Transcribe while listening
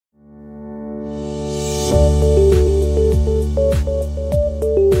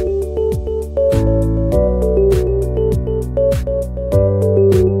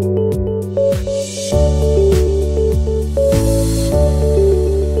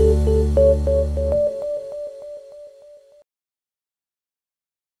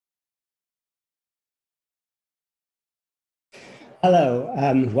Hello,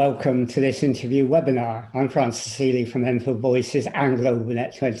 welcome to this interview webinar. I'm Francis Seeley from Enfield Voices and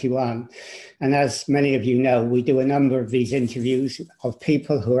GlobalNet 21. And as many of you know, we do a number of these interviews of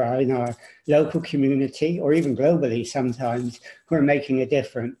people who are in our local community or even globally sometimes who are making a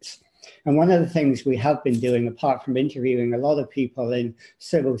difference. And one of the things we have been doing, apart from interviewing a lot of people in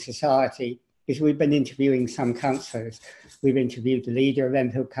civil society, is we've been interviewing some councillors. We've interviewed the leader of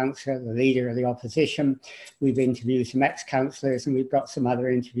Enfield Council, the leader of the opposition. We've interviewed some ex-councillors, and we've got some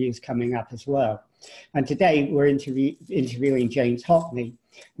other interviews coming up as well. And today we're interviewing James Hockney.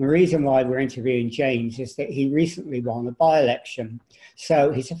 The reason why we're interviewing James is that he recently won a by-election.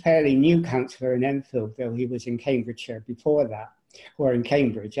 So he's a fairly new councillor in Enfield, though he was in Cambridgeshire before that, or in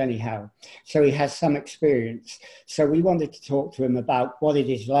Cambridge anyhow. So he has some experience. So we wanted to talk to him about what it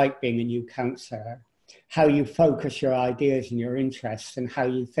is like being a new councillor, how you focus your ideas and your interests, and how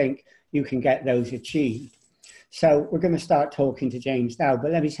you think you can get those achieved. So we're going to start talking to James now,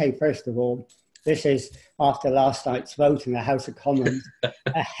 but let me say first of all, this is, after last night's vote in the House of Commons,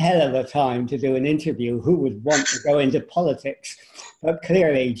 a hell of a time to do an interview. Who would want to go into politics? But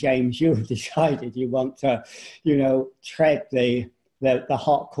clearly, James, you have decided you want to, tread the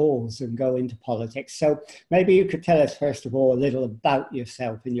hot coals and go into politics. So maybe you could tell us, first of all, a little about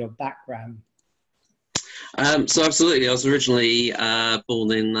yourself and your background. So absolutely, I was originally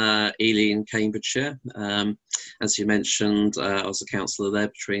born in Ely in Cambridgeshire. As you mentioned, I was a councillor there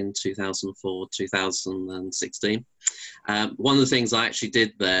between 2004 2016. One of the things I actually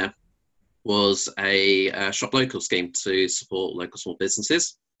did there was a shop local scheme to support local small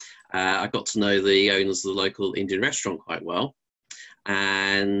businesses. I got to know the owners of the local Indian restaurant quite well,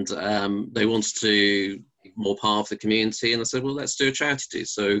 and they wanted to be more part of the community, and I said, well, let's do a charity do.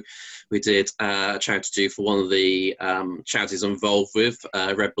 So we did a charity do for one of the charities I'm involved with,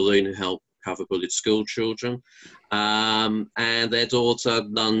 Red Balloon, who help cover bullied school children, and their daughter,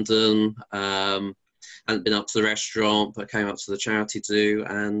 London, hadn't been up to the restaurant but came up to the charity do,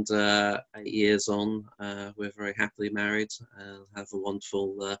 and 8 years on, we're very happily married and have a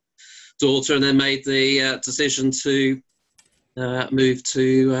wonderful daughter, and then made the decision to move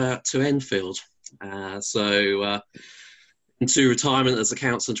to Enfield. Into retirement as a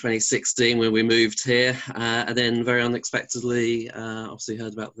councillor in 2016 when we moved here, and then very unexpectedly, obviously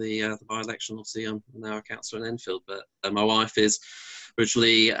heard about the by-election. Obviously, I'm now a councillor in Enfield, but my wife is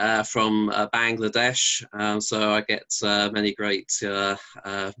originally from Bangladesh, so I get many great.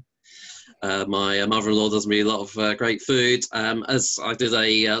 My mother-in-law does me a lot of great food. As I did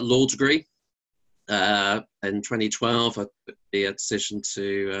a law degree in 2012, I took the decision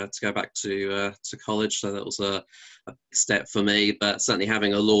to go back to college, so that was a big step for me. But certainly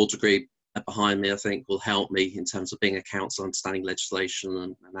having a law degree behind me, I think, will help me in terms of being a councillor, understanding legislation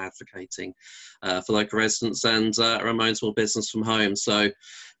and advocating for local residents, and run my own small business from home. So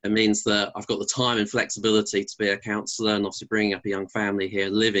it means that I've got the time and flexibility to be a councillor, and obviously bringing up a young family here,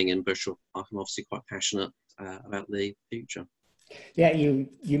 living in Bushel, I'm obviously quite passionate about the future. Yeah, you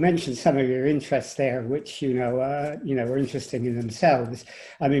mentioned some of your interests there, which were interesting in themselves.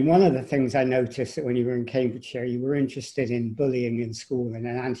 I mean, one of the things I noticed that when you were in Cambridgeshire, you were interested in bullying in school and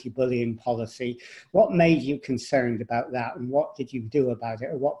an anti-bullying policy. What made you concerned about that, and what did you do about it,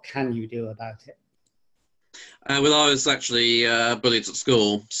 or what can you do about it? Well, I was actually bullied at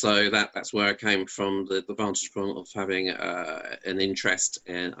school, so that's where I came from, the vantage point of having an interest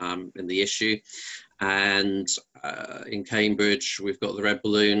in the issue. And in Cambridge, we've got the Red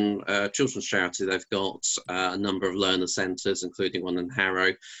Balloon Children's Charity. They've got a number of learner centres, including one in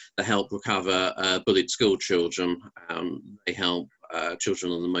Harrow, that help recover bullied school children. They help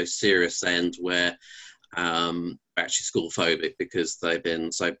children on the most serious end, where they're actually school phobic because they've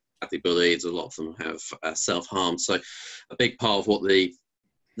been so badly bullied. A lot of them have self-harm. So a big part of what the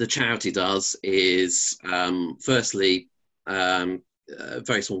charity does is, firstly,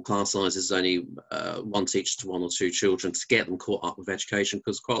 very small class sizes, only one teacher to 1 or 2 children, to get them caught up with education,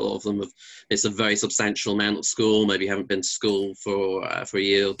 because quite a lot of them it's a very substantial amount at school, maybe haven't been to school for a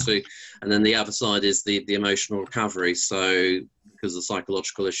year or two. And then the other side is the emotional recovery, so because of the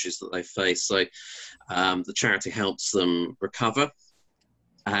psychological issues that they face. So the charity helps them recover,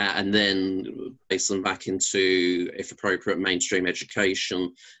 and then place them back into, if appropriate, mainstream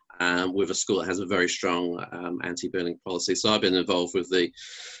education, with a school that has a very strong anti-bullying policy. So I've been involved with the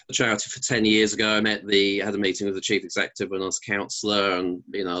charity for 10 years ago. I had a meeting with the chief executive when I was councillor, and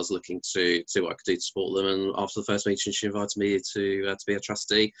I was looking to see what I could do to support them. And after the first meeting, she invited me to be a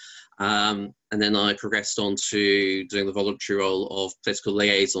trustee. And then I progressed on to doing the voluntary role of political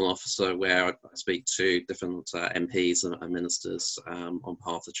liaison officer, where I speak to different MPs and ministers on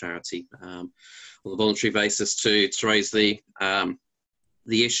behalf of the charity on a voluntary basis to raise the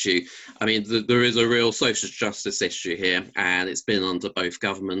issue. I mean, there is a real social justice issue here, and it's been under both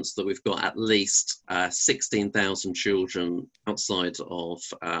governments that we've got at least 16,000 children outside of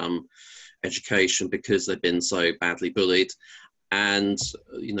education because they've been so badly bullied. And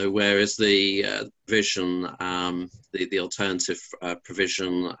whereas the provision, the alternative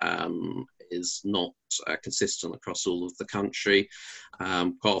provision is not consistent across all of the country.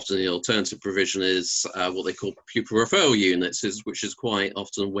 Quite often the alternative provision is what they call pupil referral units, which is quite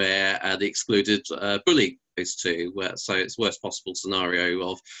often where the excluded bully goes to. So it's worst possible scenario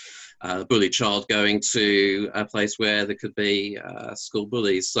of a bullied child going to a place where there could be school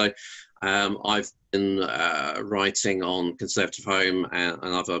bullies. So I've been writing on Conservative Home and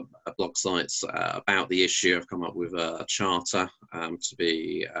other blog sites about the issue. I've come up with a charter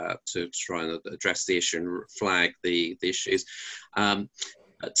to try and address the issue and flag the issues.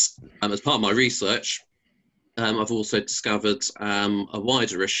 As part of my research, I've also discovered a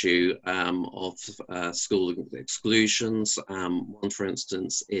wider issue of school exclusions. One, for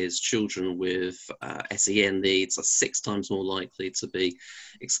instance, is children with SEN needs are 6 times more likely to be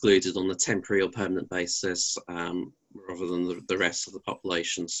excluded on a temporary or permanent basis rather than the rest of the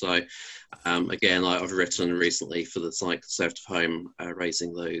population. So again, I've written recently for the site Conservative Home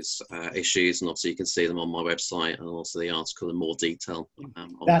raising those issues, and obviously you can see them on my website and also the article in more detail.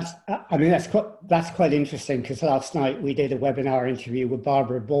 That's quite interesting, because last night we did a webinar interview with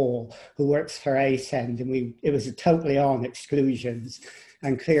Barbara Ball, who works for ASEND, and it was totally on exclusions,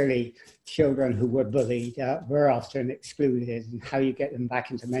 and clearly children who were bullied were often excluded, and how you get them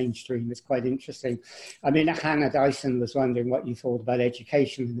back into mainstream is quite interesting. I mean, Hannah Dyson was wondering what you thought about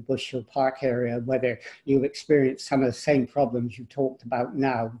education in the Bush Hill Park area, whether you've experienced some of the same problems you talked about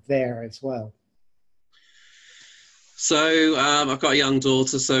now there as well. So I've got a young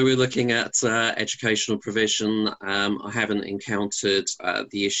daughter, so we're looking at educational provision. I haven't encountered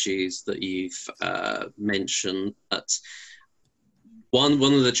the issues that you've mentioned, but one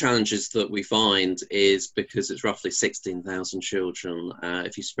of the challenges that we find is, because it's roughly 16,000 children,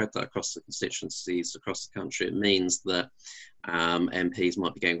 if you spread that across the constituencies across the country, it means that MPs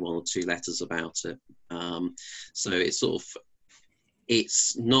might be getting 1 or 2 letters about it. So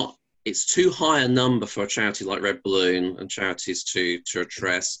it's too high a number for a charity like Red Balloon and charities to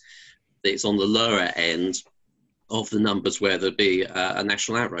address. It's on the lower end of the numbers where there'd be a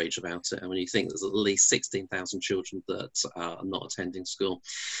national outrage about it. And when you think there's at least 16,000 children that are not attending school.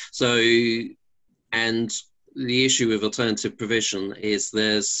 So, and the issue with alternative provision is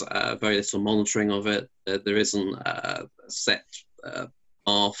there's very little monitoring of it. There isn't a set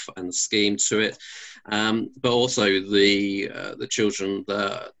path and scheme to it. But also the children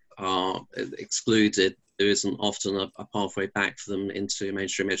that are excluded, there isn't often a pathway back for them into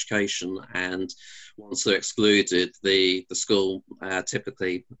mainstream education, and once they're excluded, the school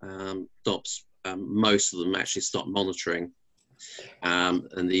typically stops. Most of them actually stop monitoring,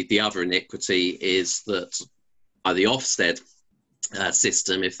 and the other iniquity is that by the Ofsted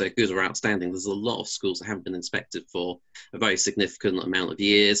system, if they're good or outstanding, there's a lot of schools that haven't been inspected for a very significant amount of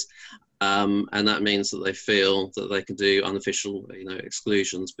years. And that means that they feel that they can do unofficial,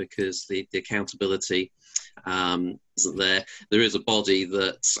 exclusions, because the accountability isn't there. There is a body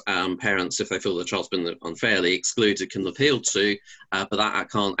that parents, if they feel their child's been unfairly excluded, can appeal to, but that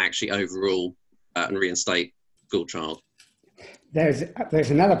can't actually overrule and reinstate school child.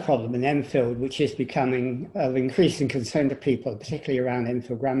 There's another problem in Enfield, which is becoming of increasing concern to people, particularly around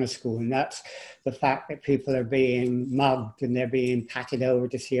Enfield Grammar School, and that's the fact that people are being mugged and they're being patted over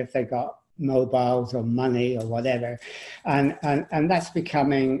to see if they got mobiles or money or whatever, and that's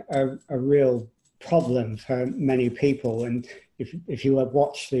becoming a real problem for many people. And if you have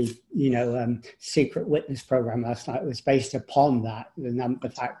watched the Secret Witness program last night, it was based upon that,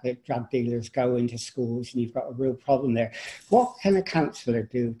 the fact that drug dealers go into schools, and you've got a real problem there. What can a councillor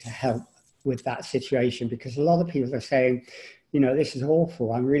do to help with that situation? Because a lot of people are saying, this is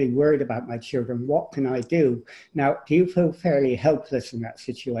awful, I'm really worried about my children, what can I do? Now, do you feel fairly helpless in that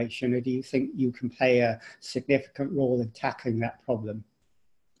situation, or do you think you can play a significant role in tackling that problem?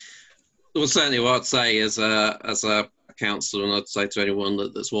 Well, certainly what I'd say as a councillor, and I'd say to anyone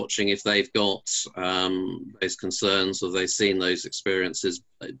that's watching, if they've got those concerns or they've seen those experiences,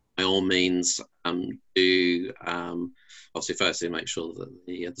 by all means do obviously firstly make sure that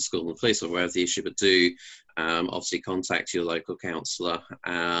the school and the police are aware of the issue, but do obviously contact your local councillor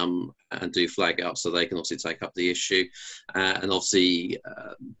and do flag it up so they can obviously take up the issue. And obviously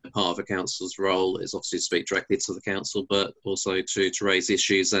part of a councillor's role is obviously to speak directly to the council, but also to raise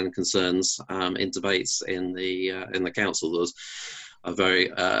issues and concerns in debates in the council. There's a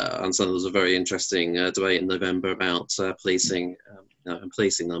very I understand there was a very interesting debate in November about policing and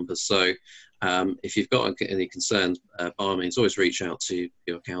policing numbers. So if you've got any concerns, by all means, always reach out to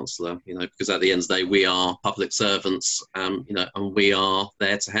your councillor, because at the end of the day, we are public servants, and we are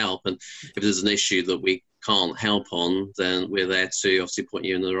there to help. And if there's an issue that we can't help on, then we're there to obviously point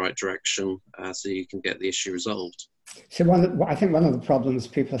you in the right direction so you can get the issue resolved. So I think one of the problems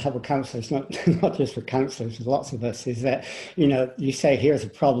people have with councillors, not just with councillors, with lots of us, is that, you say, here's a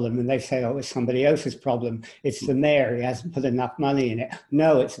problem, and they say, oh, it's somebody else's problem. It's the mayor, he hasn't put enough money in it.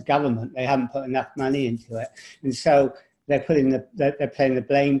 No, it's the government, they haven't put enough money into it. And so they're playing the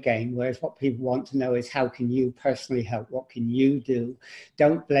blame game, whereas what people want to know is, how can you personally help? What can you do?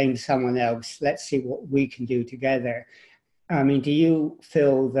 Don't blame someone else. Let's see what we can do together. I mean, do you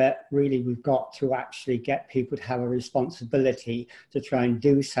feel that really we've got to actually get people to have a responsibility to try and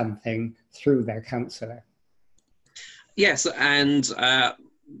do something through their councillor? Yes, and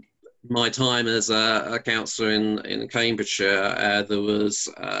my time as a councillor in Cambridgeshire, there was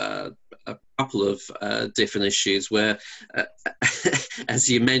a couple of different issues where, as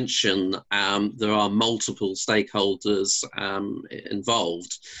you mentioned, there are multiple stakeholders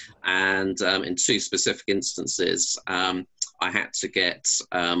involved, and in two specific instances, I had to get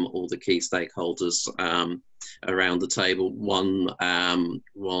all the key stakeholders around the table. One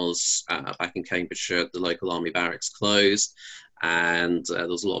was back in Cambridgeshire, the local army barracks closed, and there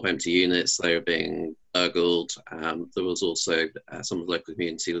was a lot of empty units. They were being burgled. There was also some of the local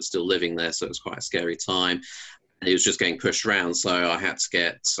community was still living there, so it was quite a scary time. And it was just getting pushed around, so I had to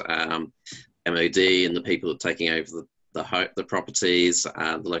get MOD and the people that were taking over the properties,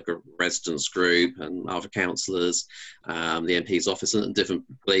 the local residents group and other councillors, the MP's office and different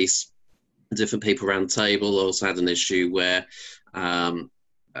police, different people around the table. I also had an issue where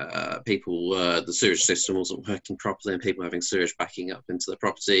the sewage system wasn't working properly and people having sewage backing up into the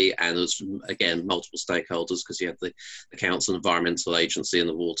property, and there was again multiple stakeholders, because you had the council, environmental agency and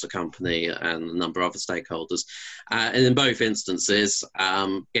the water company and a number of other stakeholders, and in both instances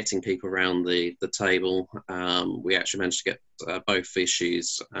getting people around the table, we actually managed to get both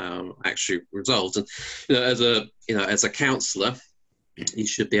issues actually resolved. And as a councillor, you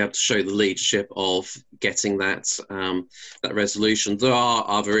should be able to show the leadership of getting that resolution. There are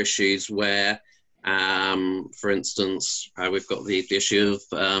other issues where, for instance, we've got the issue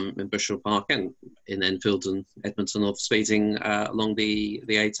of in Bushel Park and in Enfield and Edmonton of speeding along the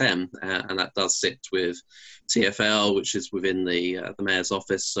A10, and that does sit with TfL, which is within the Mayor's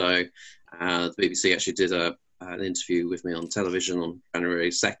office. So the BBC actually did an interview with me on television on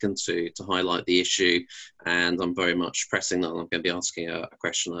January 2nd to highlight the issue, and I'm very much pressing that. I'm going to be asking a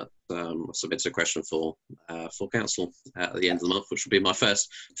question submitted a question for council at the end of the month, which will be my first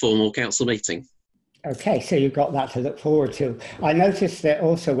formal council meeting. Okay, so you've got that to look forward to. I noticed that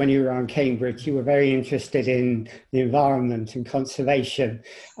also when you were on Cambridge, you were very interested in the environment and conservation,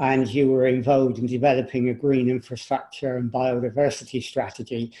 and you were involved in developing a green infrastructure and biodiversity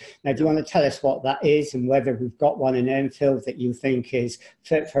strategy. Now, do you want to tell us what that is and whether we've got one in Enfield that you think is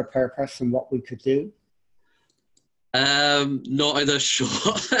fit for purpose and what we could do? Not in a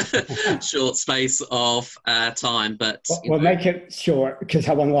short space of time, but we'll make it short because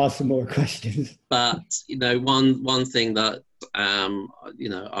I want to ask some more questions. But one thing that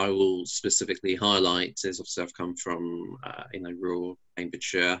I will specifically highlight is, obviously I've come from rural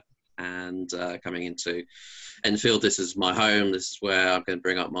Cambridgeshire, and coming into Enfield, this is my home. This is where I'm going to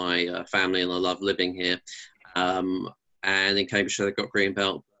bring up my family, and I love living here. And in Cambridgeshire, they've got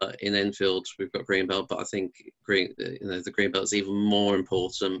Greenbelt. But in Enfield, we've got Greenbelt. But I think the Greenbelt is even more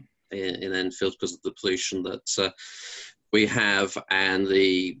important in Enfield because of the pollution that we have. And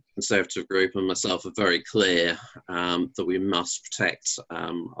the Conservative group and myself are very clear that we must protect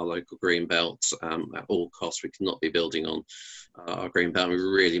our local Greenbelt at all costs. We cannot be building on our Greenbelt. We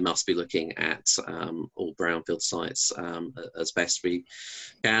really must be looking at all brownfield sites as best we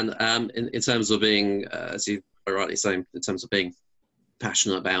can. In terms of being, as you rightly saying, in terms of being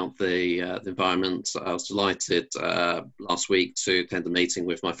passionate about the environment, I was delighted last week to attend a meeting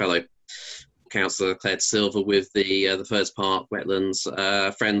with my fellow councillor Claire Silver with the Firs Park Wetlands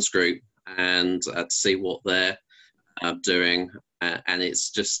Friends group, and to see what their doing, and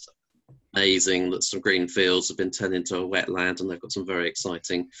it's just amazing that some green fields have been turned into a wetland, and they've got some very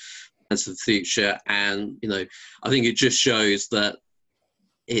exciting plans for the future. And I think it just shows that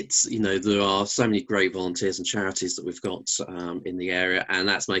it's there are so many great volunteers and charities that we've got in the area, and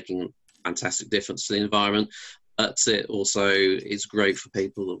that's making a fantastic difference to the environment. But it also is great for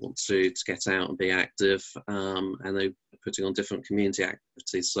people that want to get out and be active, and they're putting on different community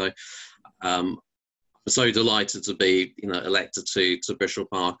activities. So I'm so delighted to be elected to Bristol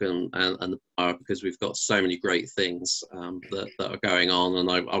Park and the borough, because we've got so many great things that are going on,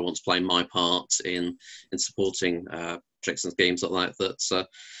 and I want to play my part in supporting projects and schemes like that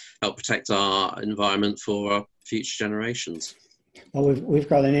help protect our environment for our future generations. Well, we've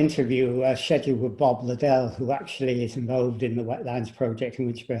got an interview scheduled with Bob Liddell, who actually is involved in the wetlands project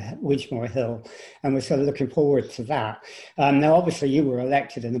in Widgemore Hill, and we're sort of looking forward to that. Now, obviously, you were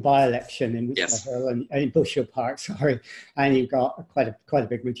elected in the by-election in Widgemore Hill and in Bushel Park, sorry, and you got quite a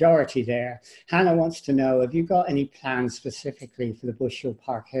big majority there. Hannah wants to know: have you got any plans specifically for the Bushel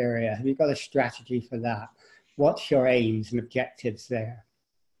Park area? Have you got a strategy for that? What's your aims and objectives there?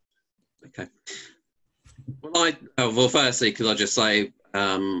 Okay. Well, firstly, could I just say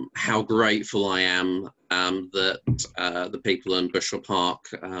how grateful I am that the people in Bushel Park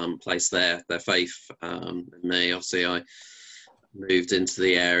placed their faith in me. Obviously, I moved into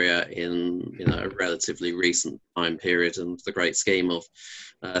the area in a relatively recent time period, and the great scheme of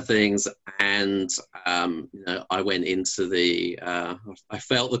things. And I went into I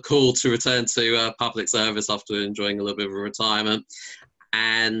felt the call to return to public service after enjoying a little bit of a retirement.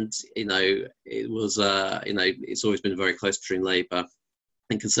 And it was it's always been very close between Labour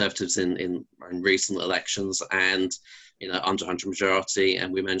and Conservatives in recent elections, and under 100 majority,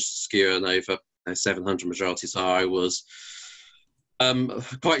 and we managed to secure an over 700 majority. So I was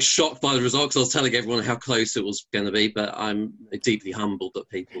quite shocked by the result, because I was telling everyone how close it was going to be, but I'm deeply humbled that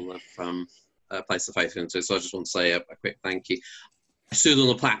people have placed the faith into it. So I just want to say a quick thank you. I stood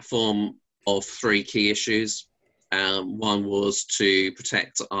on a platform of 3 key issues. One was to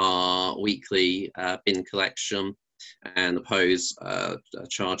protect our weekly bin collection and oppose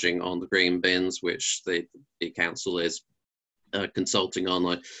charging on the green bins, which the council is consulting on.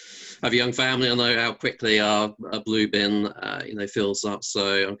 I have a young family. I know how quickly our blue bin fills up,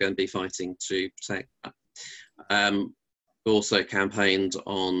 so I'm going to be fighting to protect that. We also campaigned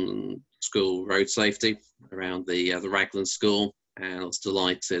on school road safety around the Raglan School. And I was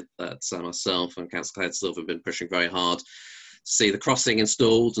delighted that myself and Councillor Council have been pushing very hard to see the crossing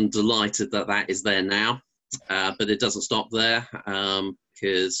installed, and delighted that that is there now. But it doesn't stop there,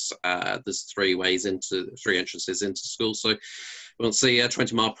 because there's 3 entrances into school. So we want to see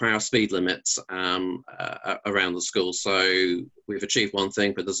 20-mile-per-hour speed limits around the school. So we've achieved one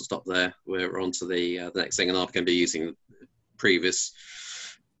thing, but it doesn't stop there. We're on to the next thing, and I'm going to be using previous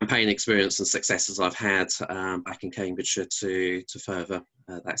campaign experience and successes I've had back in Cambridgeshire to further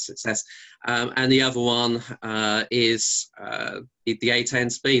that success. And the other one is the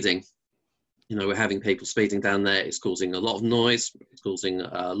A10 speeding. We're having people speeding down there. It's causing a lot of noise. It's causing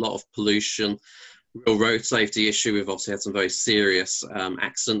a lot of pollution. Real road safety issue. We've obviously had some very serious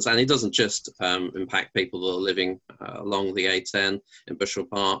accidents, and it doesn't just impact people that are living along the A10 in Bushel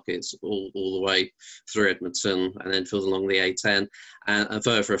Park. It's all the way through Edmonton and Enfield along the A10, and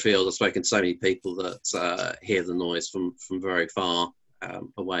further afield. I've spoken to so many people that hear the noise from very far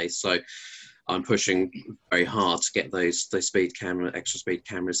away. So I'm pushing very hard to get those extra speed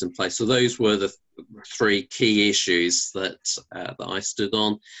cameras in place. So those were the 3 key issues that I stood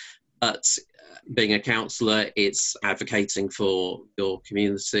on. But being a councillor, it's advocating for your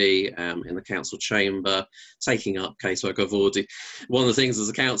community in the council chamber, taking up casework. One of the things as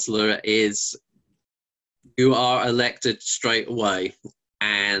a councillor is you are elected straight away,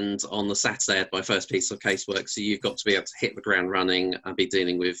 and on the Saturday I had my first piece of casework, so you've got to be able to hit the ground running and be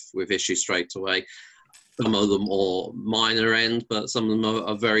dealing with issues straight away. Some of them are minor end, but some of them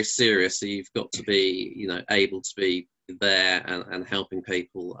are very serious, so you've got to be able to be there and helping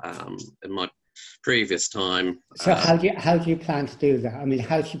people. In my previous time, so how do you plan to do that? I mean,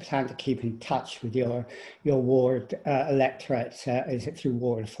 how do you plan to keep in touch with your ward electorate? Is it through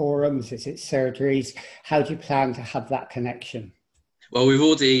ward forums? Is it surgeries? How do you plan to have that connection? Well, I've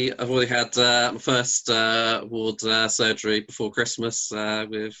already had my first ward surgery before Christmas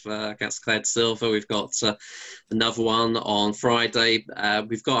with Councillor Claire Silver. We've got another one on Friday.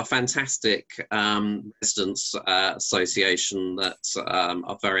 We've got a fantastic residents association that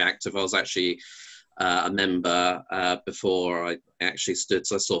are very active. I was actually a member before I actually stood,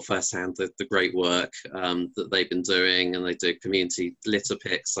 so I saw firsthand the great work that they've been doing, and they do community litter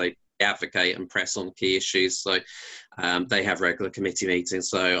picks. They advocate and press on key issues. So they have regular committee meetings,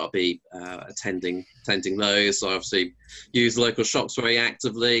 so I'll be attending those. I obviously use local shops very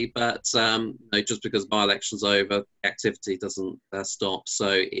actively, but just because by-election's over, activity doesn't stop. So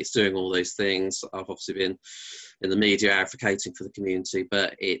it's doing all those things. I've obviously been in the media advocating for the community,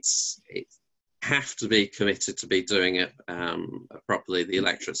 but it's have to be committed to be doing it properly. The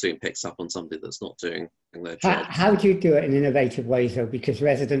electorate soon picks up on somebody that's not doing their job. How do you do it in innovative ways, though? Because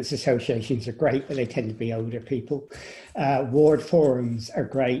residents' associations are great, but they tend to be older people. Ward forums are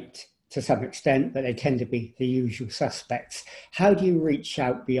great to some extent, but they tend to be the usual suspects. How do you reach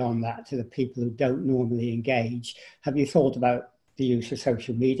out beyond that to the people who don't normally engage? Have you thought about the use of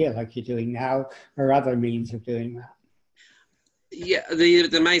social media like you're doing now, or other means of doing that? Yeah,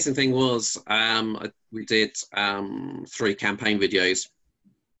 the amazing thing was we did 3 campaign videos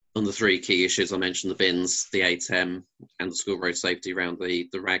on the 3 key issues I mentioned: the bins, the A10, and the school road safety around the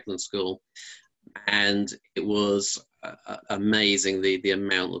Raglan School. And it was amazing the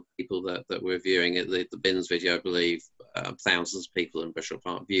amount of people that were viewing it. The bins video, I believe, thousands of people in Bushel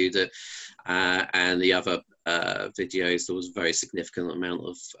Park viewed it, and the other videos, there was a very significant amount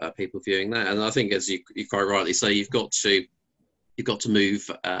of people viewing that. And I think, as you quite rightly say, you've got to move,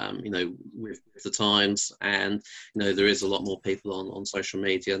 with the times, and there is a lot more people on social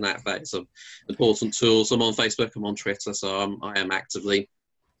media, and that's an important tool. So I'm on Facebook, I'm on Twitter, so I am actively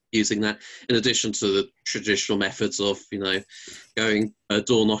using that, in addition to the traditional methods of going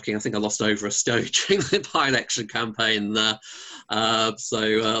door knocking. I think I lost over a stone during the by-election campaign, so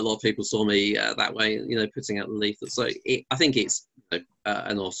a lot of people saw me that way, putting out the leaflets. So I think it's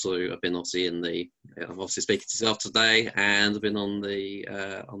and also I've been obviously I'm obviously speaking to yourself today, and I've been on the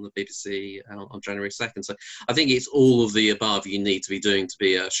BBC on January 2nd. So I think it's all of the above you need to be doing to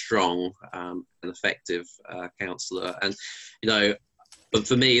be a strong and effective councillor. And but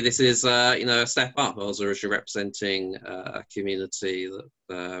for me, this is a step up. I was originally representing a community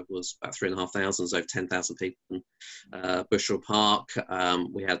that was about 3,500, so over 10,000 people in Bushel Park.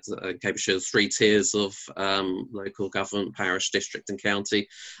 We had Cambridgeshire 3 tiers of local government: parish, district, and county.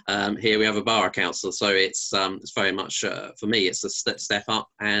 Here we have a borough council, so it's very much for me, it's a step up.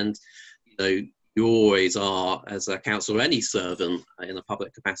 And you always are, as a council or any servant in a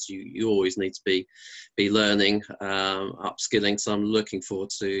public capacity, you always need to be learning, upskilling. So I'm looking forward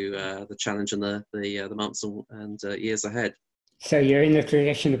to the challenge in the months and years ahead. So you're in the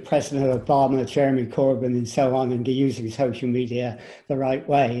tradition of President Obama, Jeremy Corbyn, and so on, and using social media the right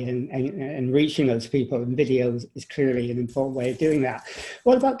way and reaching those people. And videos is clearly an important way of doing that.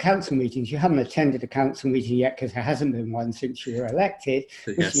 What about council meetings? You haven't attended a council meeting yet, because there hasn't been one since you were elected,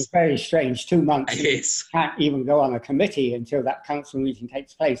 which Yes. is very strange. 2 months, It you can't even go on a committee until that council meeting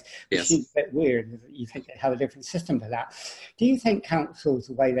takes place, which Yes. seems a bit weird. You think they'd have a different system for that. Do you think councils,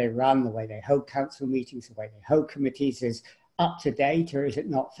 the way they run, the way they hold council meetings, the way they hold committees, is up to date, or is it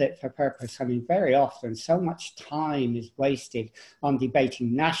not fit for purpose? I mean, very often so much time is wasted on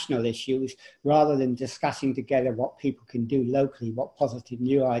debating national issues rather than discussing together what people can do locally, what positive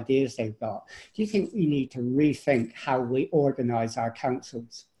new ideas they've got. Do you think we need to rethink how we organise our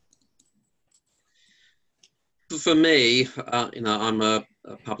councils? For me, I'm a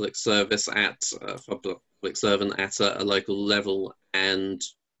public service public servant at a local level, and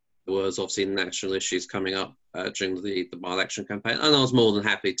there was obviously national issues coming up during the by-election campaign, and I was more than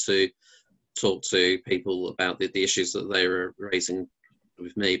happy to talk to people about the issues that they were raising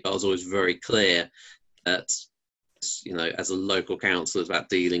with me. But I was always very clear that, as a local council, it's about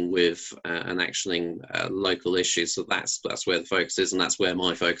dealing with and actioning local issues. So that's where the focus is, and that's where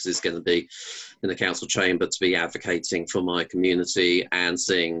my focus is going to be in the council chamber, to be advocating for my community and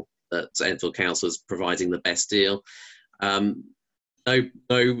seeing that Enfield Council is providing the best deal. No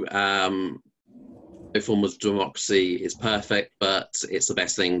form of democracy is perfect, but it's the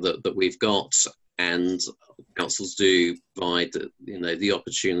best thing that we've got, and councils do provide the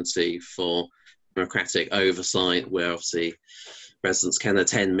opportunity for democratic oversight, where obviously residents can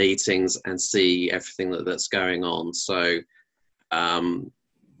attend meetings and see everything that's going on. So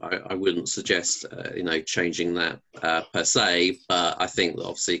I wouldn't suggest changing that per se, but I think that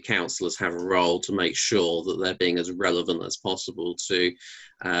obviously councillors have a role to make sure that they're being as relevant as possible to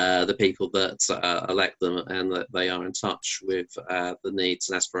the people that elect them, and that they are in touch with the needs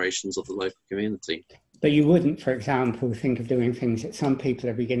and aspirations of the local community. But you wouldn't, for example, think of doing things that some people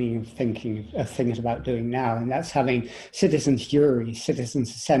are beginning of thinking about doing now, and that's having citizens' juries,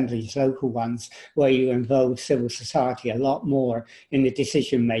 citizens' assemblies, local ones, where you involve civil society a lot more in the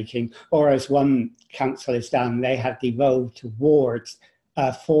decision making. Or, as one council has done, they have devolved to wards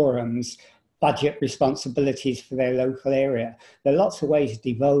forums budget responsibilities for their local area. There are lots of ways of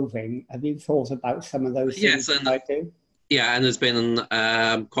devolving. Have you thought about some of those things you might do? Yeah, and there's been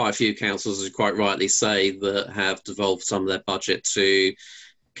quite a few councils, as you quite rightly say, that have devolved some of their budget to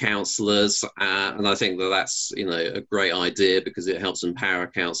councillors, and I think that that's, you know, a great idea because it helps empower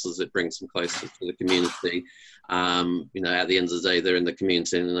councillors. It brings them closer to the community. You know, at the end of the day, they're in the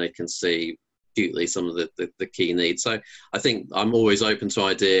community and they can see acutely some of the key needs. So I think I'm always open to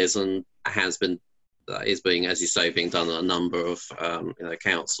ideas, and is being, as you say, being done at a number of you know,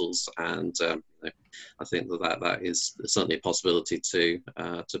 councils, and you know, I think that is certainly a possibility to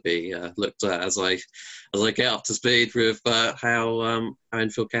be looked at as I get up to speed with how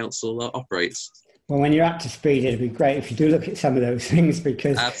Enfield Council operates. Well, when you're up to speed, it'd be great if you do look at some of those things,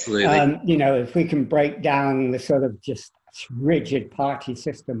 because absolutely, you know, if we can break down the sort of just rigid party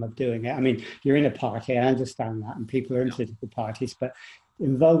system of doing it. I mean, you're in a party, I understand that, and people are in political parties, but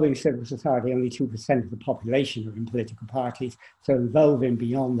involving civil society, only 2% of the population are in political parties. So involving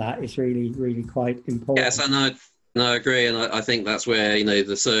beyond that is really, really quite important. Yes, I agree, and I think that's where, you know,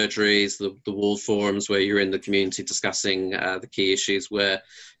 the surgeries, the ward forums, where you're in the community discussing the key issues, where,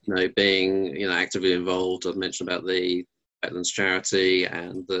 you know, being, you know, actively involved. I've mentioned about the Veterans Charity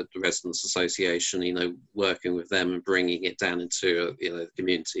and the Residents Association, you know, working with them and bringing it down into, you know, the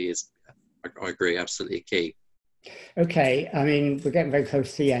community is, I agree, absolutely key. Okay, I mean, we're getting very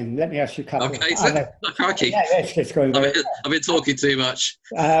close to the end. Let me ask you a couple. Okay, crikey. Yeah, it's going very well. I've been talking too much.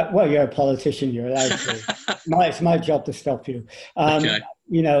 Well, you're a politician, you're allowed to. It's my job to stop you. Okay.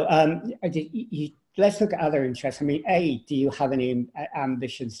 You know, let's look at other interests. I mean, do you have any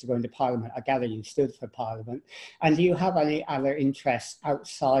ambitions to go into Parliament? I gather you stood for Parliament. And do you have any other interests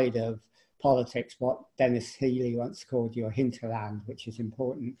outside of politics, what Dennis Healy once called your hinterland, which is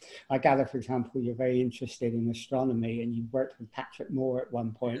important? I gather, for example, you're very interested in astronomy, and you worked with Patrick Moore at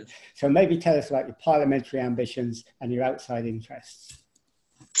one point. So maybe tell us about your parliamentary ambitions and your outside interests.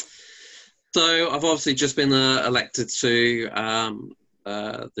 So I've obviously just been elected to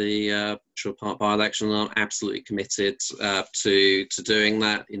the Shore Park by-election, and I'm absolutely committed to doing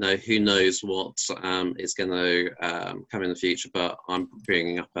that. You know, who knows what is going to come in the future, but I'm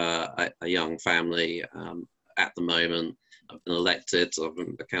bringing up a young family at the moment. I've been elected. I've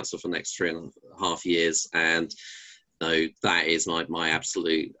been a councillor for the next 3.5 years, and you know, that is my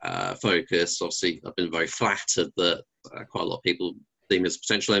absolute focus. Obviously, I've been very flattered that quite a lot of people see me as a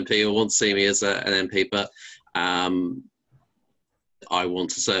potential MP or want to see me as an MP, but I want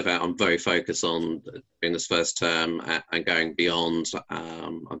to serve out. I'm very focused on doing this first term and going beyond.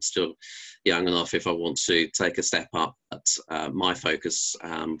 I'm still young enough if I want to take a step up, but my focus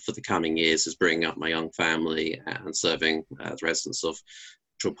for the coming years is bringing up my young family and serving the residents of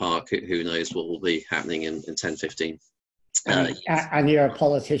Shore Park. Who knows what will be happening in 10, 15 years. And you're a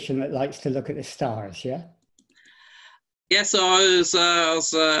politician that likes to look at the stars, yeah? Yeah, so I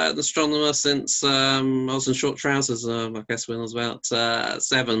was an astronomer since I was in short trousers, I guess, when I was about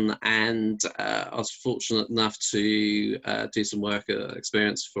 7, and I was fortunate enough to do some work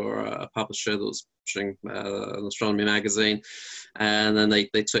experience for a publisher that was publishing an astronomy magazine, and then they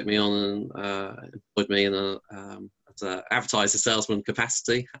took me on and employed me in a advertiser salesman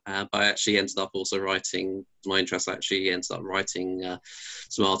capacity, but I actually ended up also writing, my interest actually ended up writing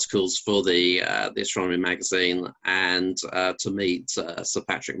some articles for the astronomy magazine, and to meet Sir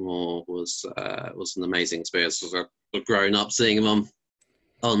Patrick Moore was an amazing experience. I've grown up seeing him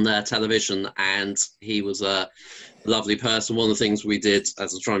on television, and he was a lovely person. One of the things we did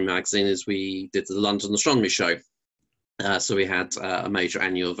as Astronomy magazine is we did the London Astronomy Show. So we had a major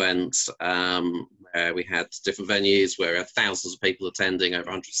annual event where we had different venues where we had thousands of people attending, over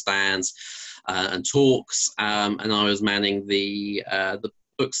 100 stands and talks, and I was manning the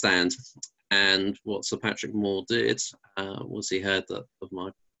book stand. And what Sir Patrick Moore did was he heard that of my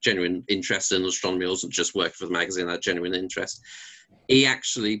genuine interest in astronomy. I wasn't just working for the magazine, I had genuine interest. He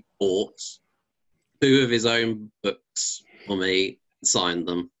actually bought 2 of his own books for me and signed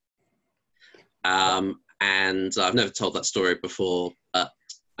them. And I've never told that story before, but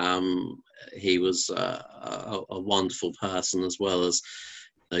he was a wonderful person, as well as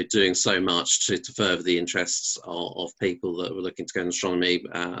doing so much to further the interests of people that were looking to go in astronomy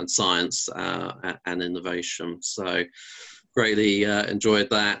and science and innovation. So greatly enjoyed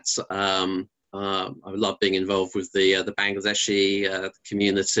that. I love being involved with the Bangladeshi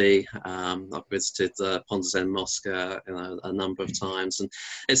community. I've visited Pondicherry Mosque a number of times, and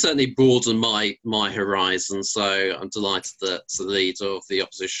it certainly broadened my horizon. So I'm delighted that the leader of the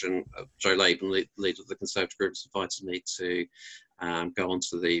opposition, Joe Labour, leader of the Conservative group, has invited me to go on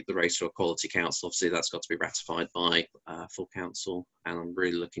to the Racial Equality Council. Obviously, that's got to be ratified by full council, and I'm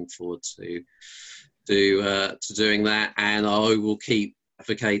really looking forward to doing that. And I will keep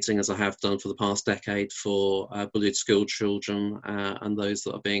advocating, as I have done for the past decade, for bullied school children and those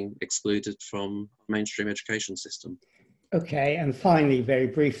that are being excluded from the mainstream education system. Okay, and finally, very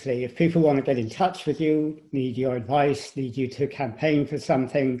briefly, if people want to get in touch with you, need your advice, need you to campaign for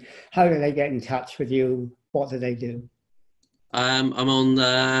something, how do they get in touch with you? What do they do? I'm on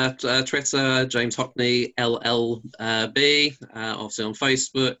Twitter, James Hockney, LLB, obviously on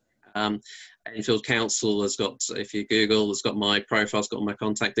Facebook. Enfield Council has got, if you Google, it's got my profile, it's got all my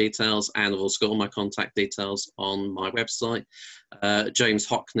contact details, and I've also got all my contact details on my website,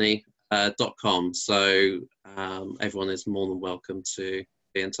 jameshockney.com. So everyone is more than welcome to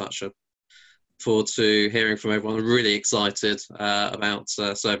be in touch. I look forward to hearing from everyone. I'm really excited about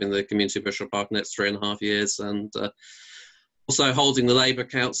serving the community of Bushel Park next 3.5 years, and also holding the Labour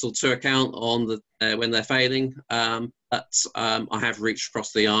Council to account on when they're failing. But I have reached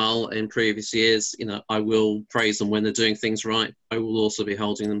across the aisle in previous years. You know, I will praise them when they're doing things right. I will also be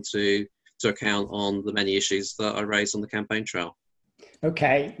holding them to account on the many issues that I raised on the campaign trail.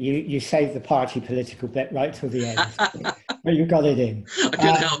 Okay, you saved the party political bit right till the end, but you got it in. I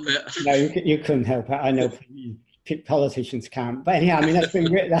couldn't help it. No, you couldn't help it. I know politicians can't. But anyhow, I mean, that's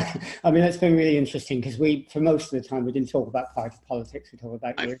been really interesting, because for most of the time we didn't talk about party politics. We talked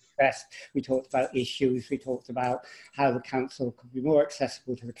about your interest. We talked about issues. We talked about how the council could be more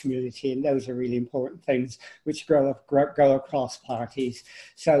accessible to the community, and those are really important things which go across parties.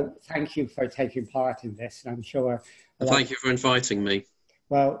 So thank you for taking part in this, and I'm sure. Thank you for inviting me.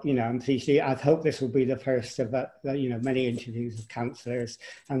 Well, you know, I'm pleased. I hope this will be the first of many interviews of councillors,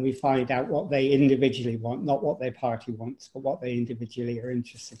 and we find out what they individually want, not what their party wants, but what they individually are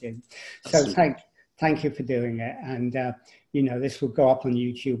interested in. So thank you for doing it, and this will go up on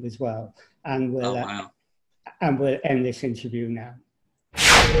YouTube as well, and we'll end this interview now.